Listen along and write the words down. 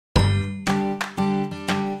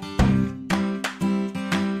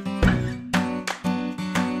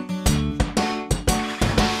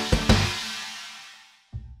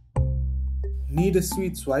Need a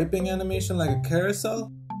sweet swiping animation like a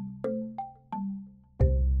carousel?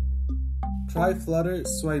 Try Flutter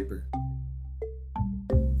Swiper.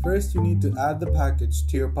 First, you need to add the package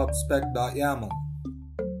to your pubspec.yaml.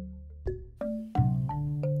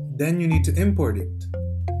 Then you need to import it.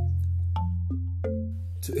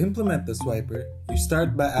 To implement the swiper, you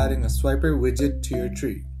start by adding a swiper widget to your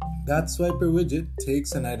tree. That swiper widget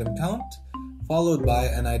takes an item count, followed by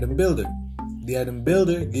an item builder. The item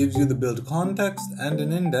builder gives you the build context and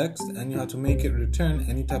an index, and you have to make it return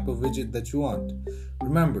any type of widget that you want.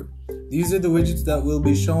 Remember, these are the widgets that will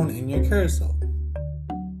be shown in your carousel.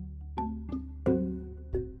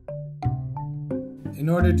 In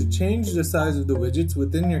order to change the size of the widgets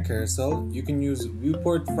within your carousel, you can use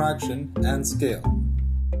viewport fraction and scale.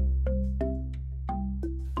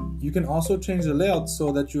 You can also change the layout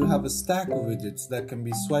so that you have a stack of widgets that can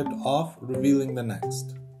be swiped off, revealing the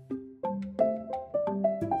next.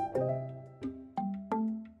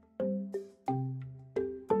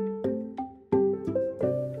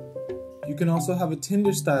 You can also have a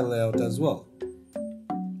Tinder style layout as well.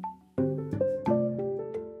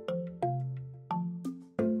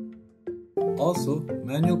 Also,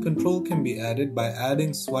 manual control can be added by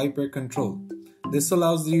adding swiper control. This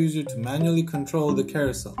allows the user to manually control the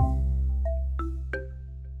carousel.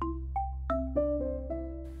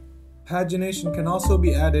 Pagination can also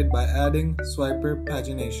be added by adding swiper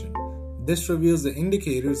pagination. This reveals the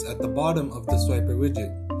indicators at the bottom of the swiper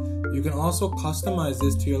widget. You can also customize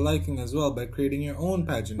this to your liking as well by creating your own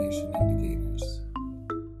pagination indicators.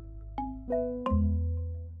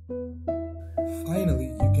 Finally,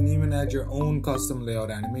 you can even add your own custom layout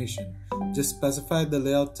animation. Just specify the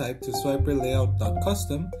layout type to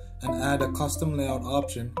swiperlayout.custom and add a custom layout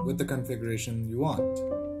option with the configuration you want.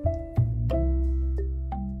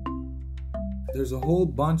 There's a whole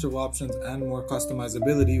bunch of options and more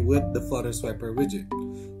customizability with the Flutter Swiper widget.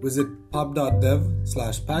 Visit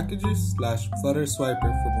pub.dev/packages/Flutter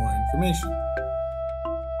Swiper for more information.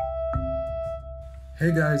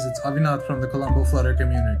 Hey guys, it's Avinath from the Colombo Flutter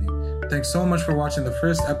community. Thanks so much for watching the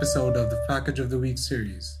first episode of the Package of the Week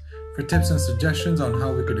series. For tips and suggestions on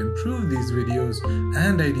how we could improve these videos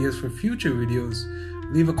and ideas for future videos,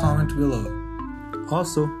 leave a comment below.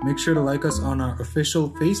 Also, make sure to like us on our official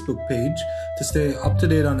Facebook page to stay up to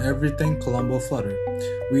date on everything Colombo Flutter.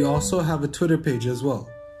 We also have a Twitter page as well.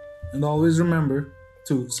 And always remember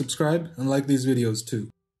to subscribe and like these videos too.